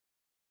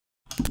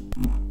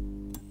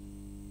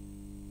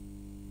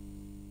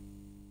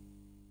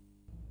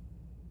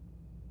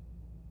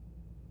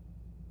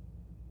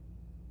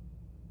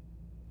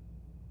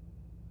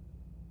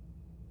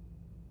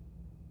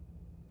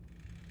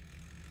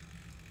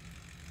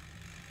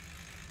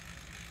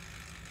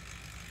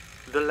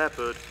The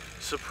leopard,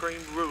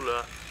 supreme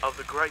ruler of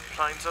the Great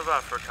Plains of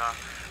Africa,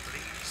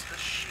 leads the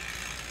sheep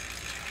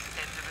to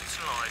the end of its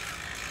life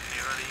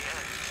near the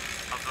end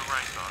of the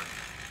rainbow.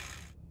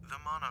 The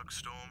monarch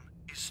storm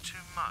is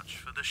too much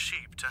for the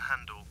sheep to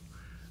handle.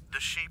 The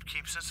sheep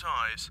keeps its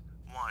eyes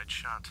wide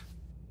shut.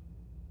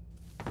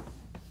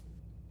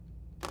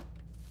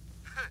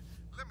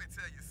 Let me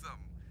tell you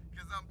something,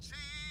 cause I'm cheesy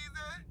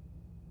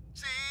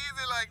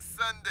like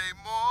Sunday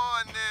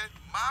morning.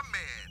 My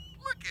man,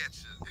 look at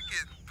you. You're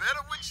getting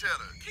better with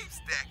cheddar. Keep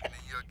stacking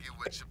and you'll get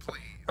what you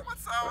please.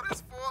 What's all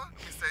this for?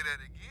 Let me say that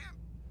again.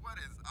 What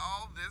is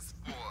all this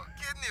for?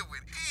 Getting it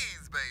with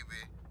ease,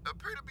 baby.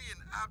 Appear to be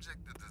an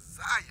object of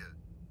desire.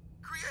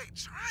 Create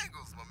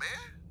triangles, my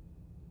man.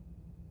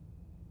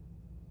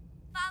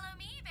 Follow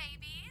me,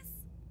 babies.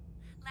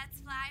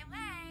 Let's fly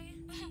away.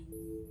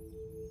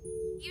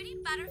 Beauty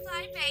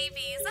butterfly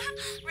babies.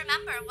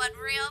 Remember what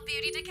real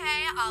beauty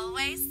decay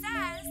always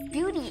says.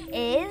 Beauty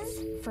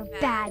is for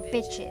bad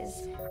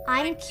bitches.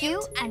 I'm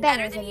cute and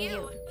better than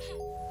you.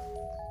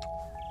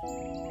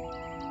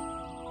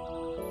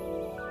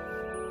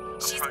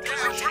 She's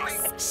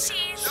gorgeous.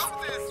 She's a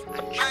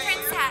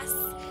princess.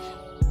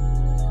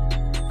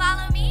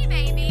 Follow me,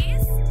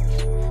 babies.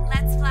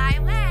 Let's fly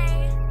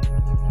away.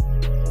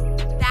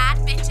 Bad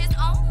bitches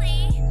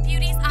only.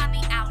 Beauty's on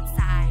the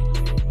outside.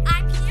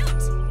 I'm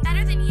cute,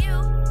 better than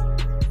you.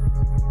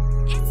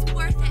 It's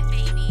worth it,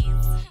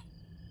 babies.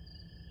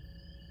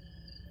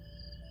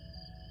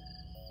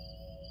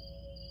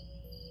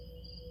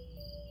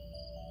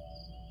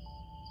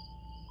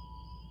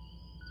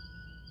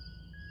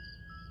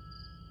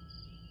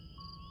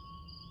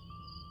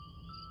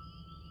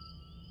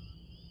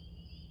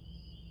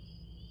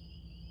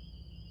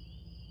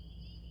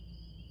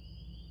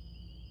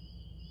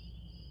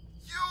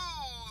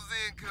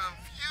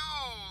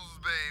 Confused,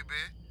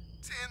 baby.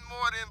 10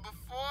 more than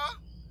before.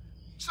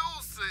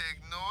 Choose to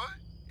ignore,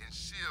 and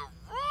she'll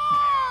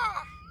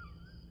roar.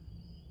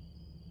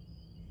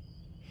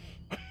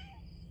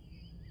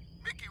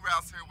 Mickey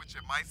Rouse here with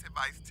your Mice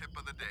Advice tip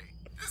of the day.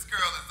 This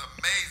girl is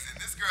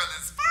amazing. This girl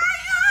is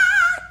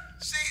fire.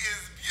 She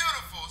is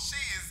beautiful. She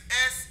is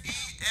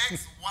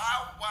SEXY.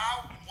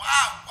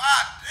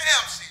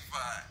 Damn, she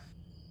fine.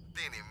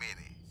 Thinny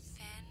Minnie.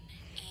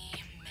 Thin-E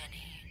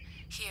Minnie.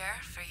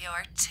 Here for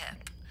your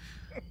tip.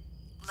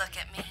 Look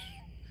at me.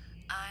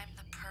 I'm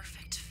the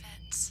perfect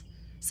fit.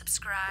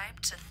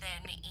 Subscribe to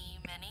Thin-E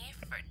Minnie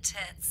for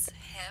tits,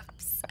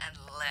 hips, and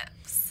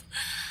lips.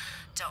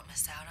 Don't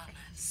miss out on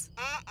this.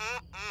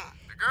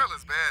 The girl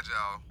is bad,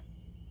 y'all.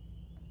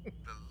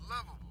 The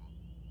lovable,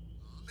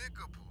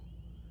 lickable,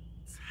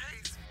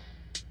 tasteful,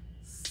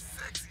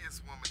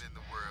 sexiest woman in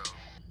the world.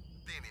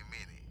 Thinny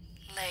Minnie.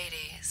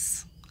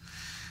 Ladies,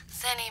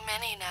 Thin-E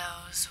Minnie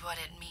knows what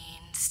it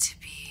means to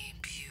be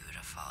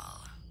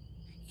beautiful.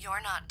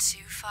 You're not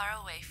too far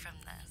away from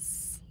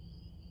this.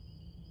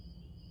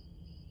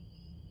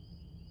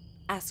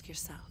 Ask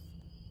yourself,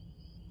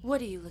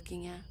 what are you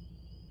looking at?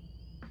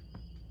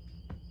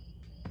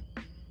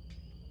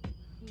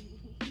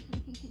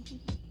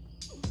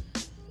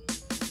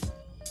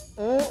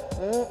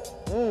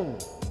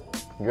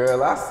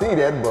 Girl, I see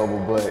that bubble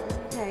butt.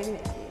 Hey,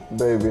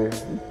 Baby,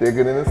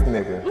 thicker than a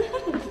snicker.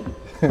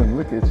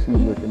 Look at you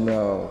looking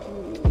all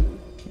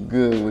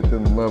good with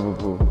them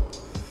lovable,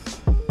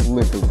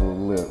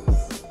 lickable lips.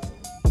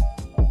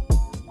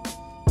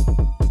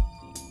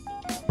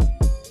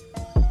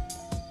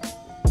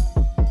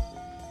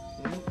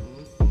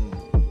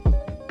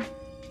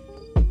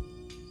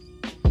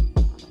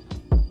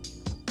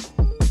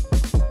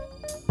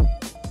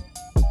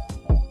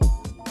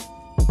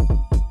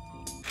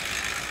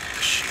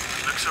 The sheep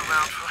looks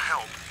around for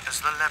help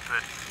as the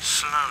leopard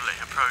slowly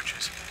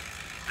approaches.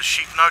 The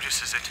sheep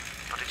notices it,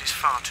 but it is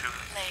far too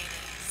late.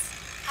 Ladies,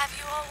 have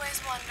you always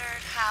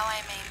wondered how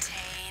I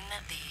maintain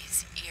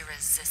these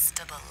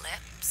irresistible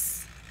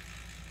lips?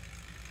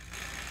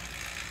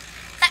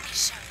 Let me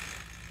show you.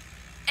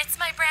 It's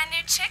my brand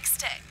new chick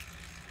stick.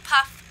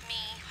 Puff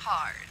me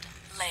hard.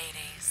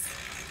 Ladies,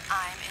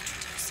 I'm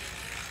introducing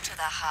you to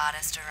the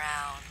hottest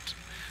around.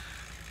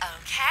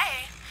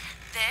 Okay,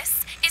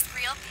 this is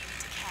real beauty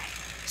decay.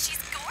 She's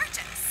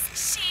gorgeous.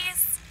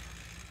 She's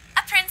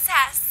a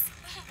princess.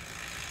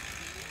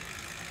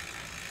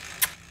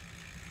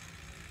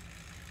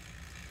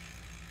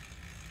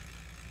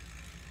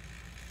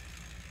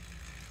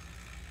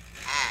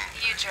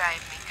 You drive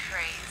me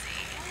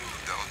crazy.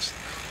 Don't you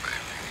know,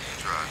 baby? You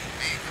drive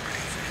me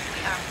crazy. We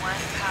are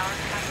one power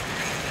couple,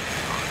 baby.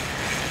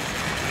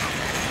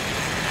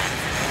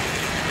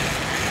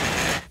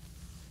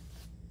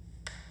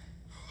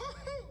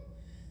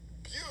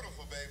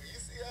 Beautiful, baby. You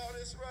see all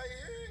this right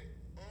here?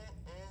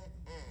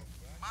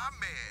 My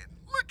man,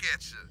 look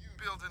at you.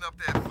 Building up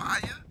that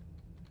fire,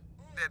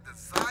 that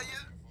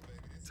desire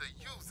to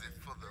use it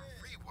for the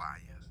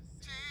rewire.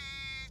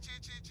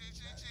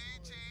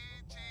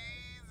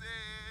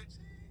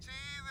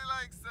 Cheesy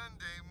like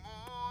Sunday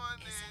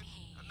morning. Isn't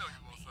he I know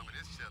you want some of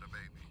this cheddar,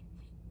 baby.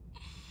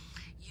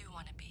 You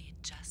want to be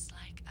just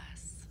like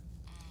us.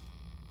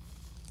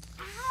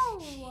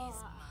 He's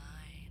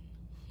mine.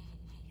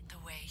 The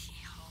way he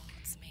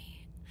holds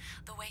me.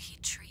 The way he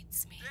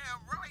treats me.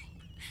 Damn right.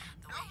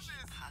 The way he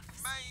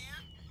puffs me.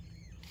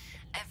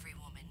 Every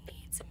woman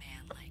needs a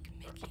man like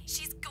Mickey.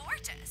 She's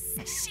gorgeous.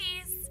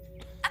 She's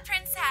a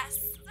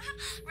princess.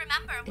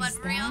 Remember what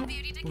real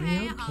beauty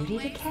decay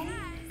always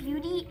says.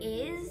 Beauty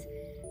is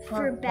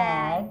for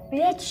bad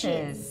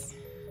bitches.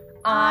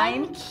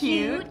 I'm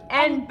cute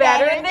and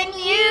better than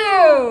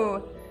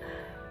you.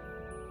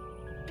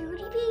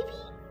 Beauty baby?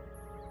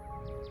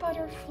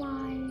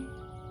 Butterfly.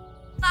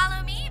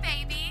 Follow me,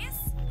 babies.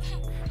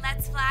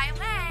 Let's fly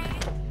away.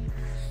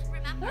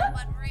 Remember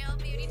what real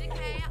beauty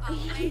decay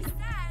always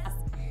says.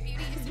 Beauty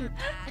is for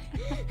bad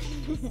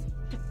bitches.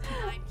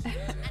 I'm cute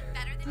and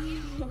better than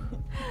you.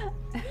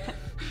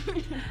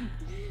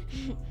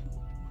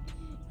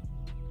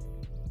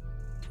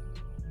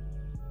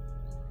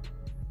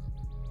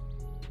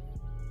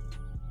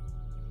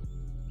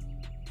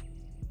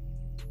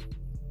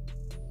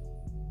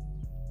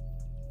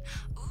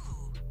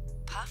 Ooh,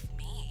 puff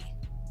me.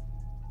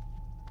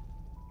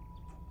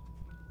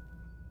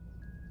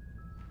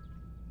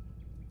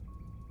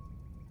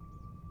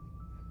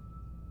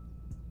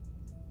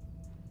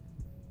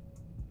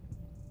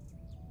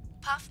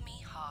 Puff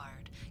me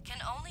hard can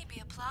only be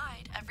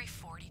applied every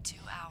 42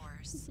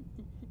 hours.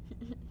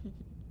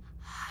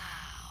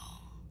 How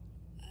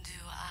do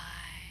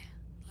I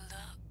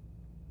look?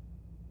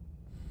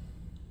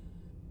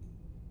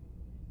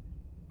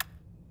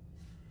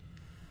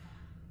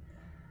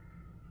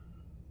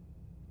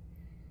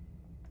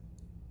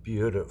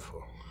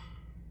 Beautiful.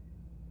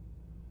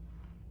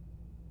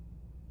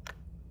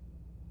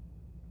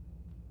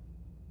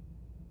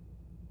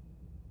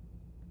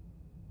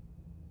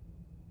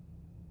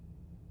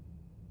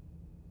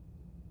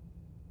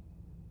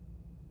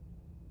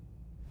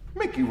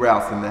 Mickey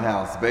Rouse in the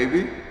house,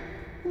 baby.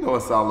 You know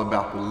it's all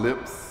about the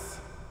lips,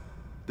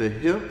 the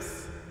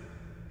hips,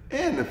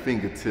 and the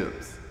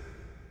fingertips.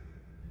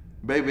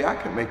 Baby, I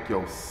can make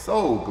your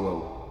soul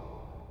glow.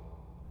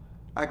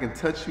 I can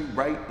touch you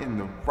right in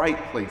the right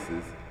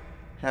places,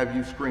 have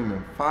you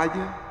screaming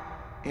fire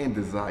and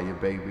desire,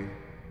 baby.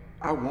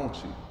 I want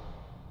you,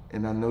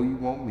 and I know you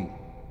want me.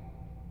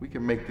 We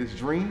can make this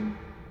dream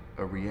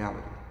a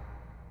reality.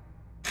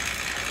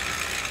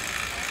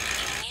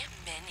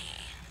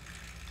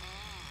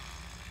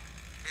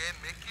 And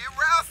Mickey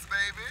Rouse,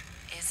 baby.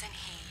 Isn't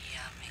he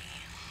yummy?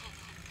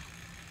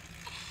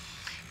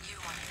 You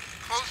want to be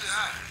Close your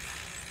eyes.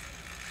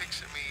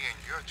 Picture me in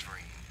your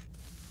dream.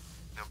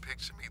 Now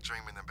picture me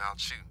dreaming about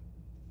you.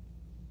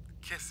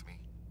 Kiss me.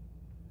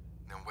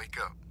 Then wake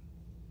up.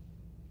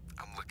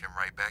 I'm looking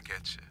right back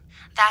at you.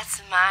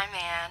 That's my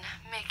man.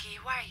 Mickey,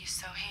 why are you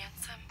so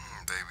handsome?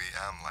 Baby,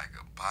 I'm like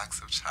a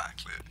box of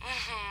chocolate.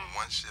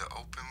 Once you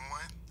open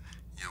one,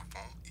 you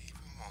won't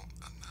even want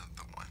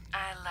another one.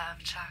 I love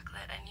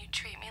chocolate, and you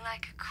treat me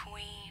like a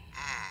queen.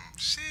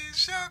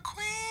 She's your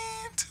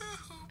queen to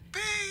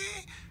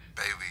be.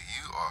 Baby,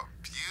 you are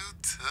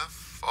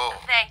beautiful.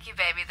 Thank you,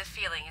 baby. The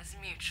feeling is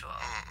mutual.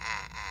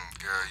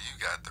 Girl, you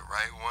got the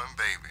right one,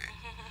 baby.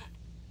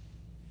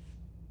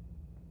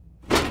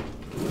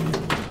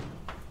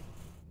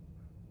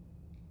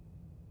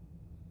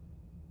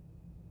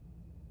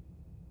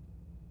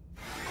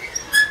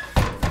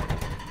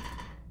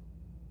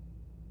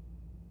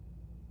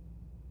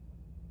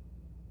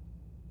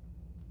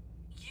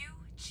 You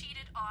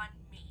cheated on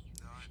me.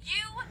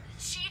 You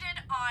cheated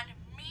on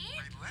me?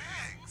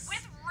 Relax.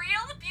 With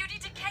real beauty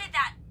decay,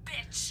 that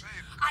bitch. Babe,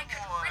 I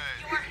come could rip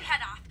on. your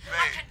head off.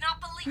 I Babe. could not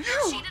believe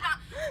you cheated on...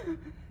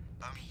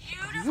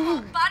 Beautiful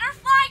Babe.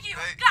 butterfly? You've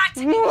Babe. got to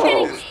be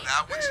kidding me. It's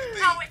not what you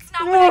think. No, it's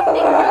not what I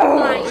think. You're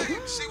lying.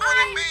 Babe, she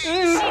wanted me.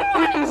 She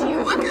wanted you.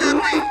 Look at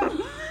me.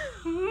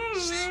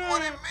 She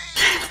wanted me.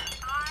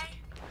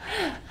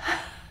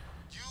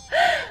 You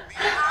made me.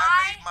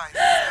 I made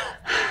myself.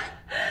 Babe.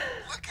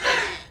 Look at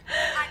me.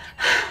 I cannot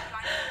believe you.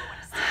 I never want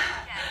to see you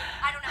again.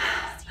 I don't ever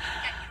want to see you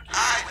again. You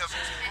I need to know have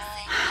what you're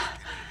missing.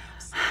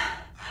 I'm sorry.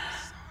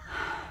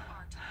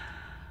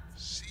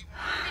 She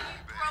wanted me,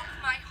 You babe. broke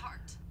my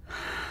heart.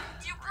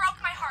 You broke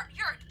my heart.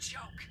 You're a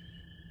joke.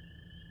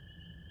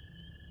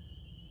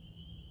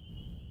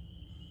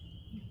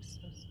 I'm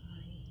so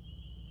sorry.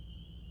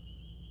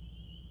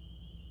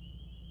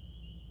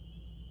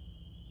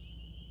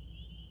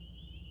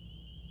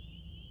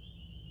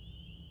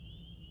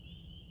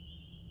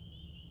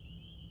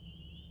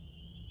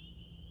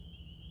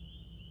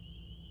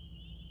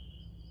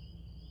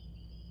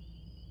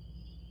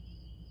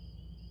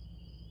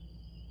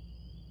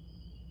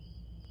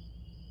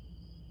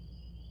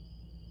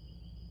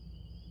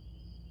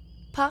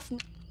 Puff me.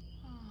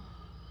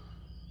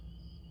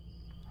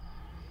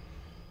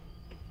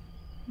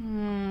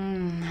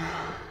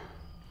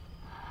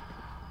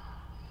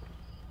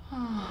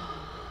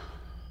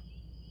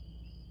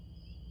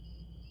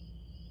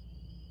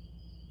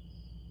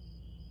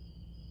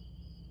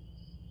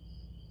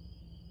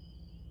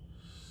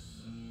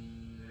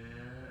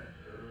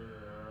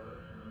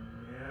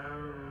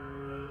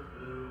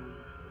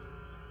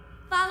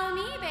 Follow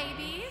me,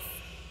 babies.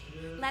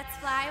 Let's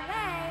fly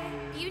away,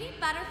 beauty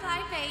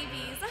butterfly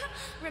babies.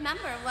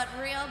 Remember what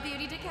real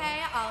beauty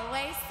decay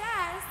always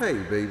says. Hey,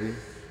 baby.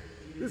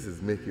 This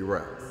is Mickey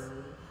Rouse.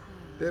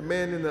 That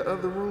man in the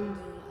other room,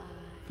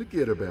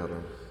 forget about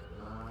him.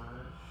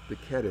 The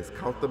cat has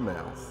caught the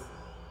mouse.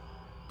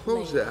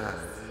 Close your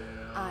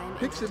eyes.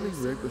 Picture me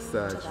right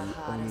beside you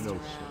on an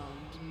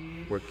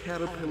ocean, where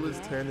caterpillars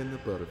turn into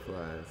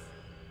butterflies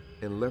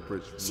and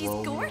leopards roam. She's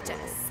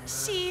gorgeous.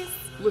 She's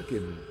Look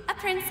at me. a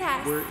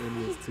princess. We're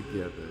in this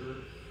together.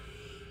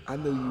 I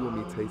know you want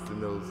me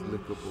tasting those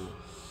lickable,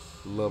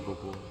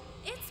 lovable,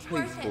 It's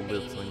worth tasteful it,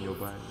 lips on baby. your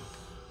body.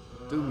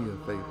 Do me a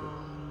favor.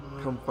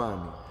 Come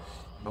find me.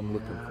 I'm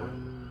looking for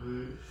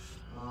you.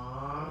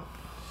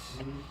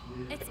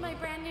 It's my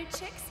brand new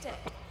chick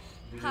stick.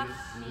 Puff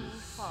me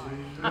hard.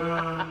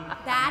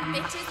 Bad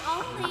bitches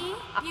only.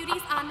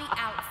 Beauty's on the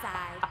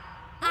outside.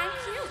 I'm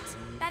cute.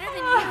 Better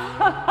than you.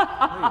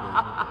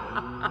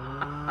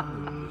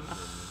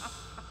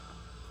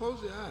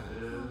 Close your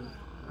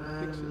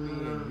eyes. Picture me in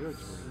your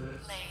dream.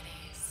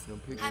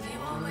 Ladies, have you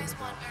always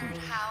wondered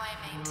how I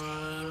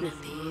maintain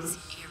these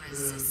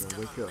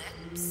irresistible Now wake up.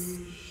 lips?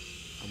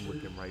 I'm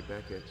looking right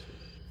back at you.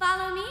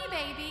 Follow me,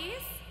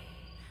 babies.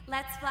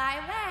 Let's fly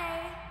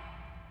away.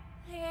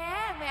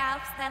 Yeah, vi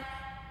avställ.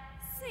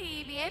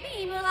 Si,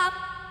 baby, move up.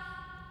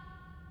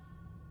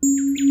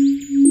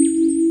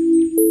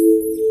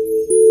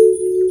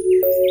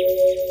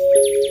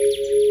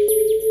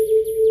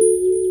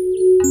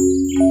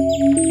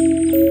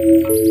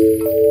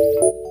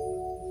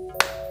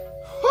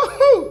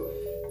 Woo-hoo!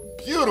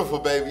 Beautiful,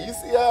 baby. You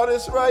see all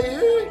this right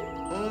here?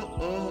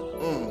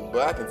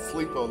 But I can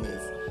sleep on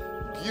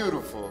this.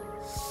 Beautiful.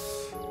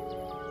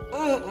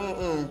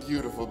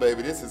 Beautiful,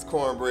 baby. This is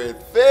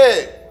cornbread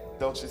fed.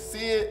 Don't you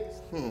see it?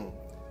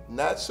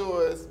 Not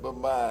yours, but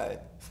mine.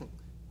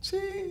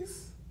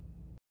 Cheese.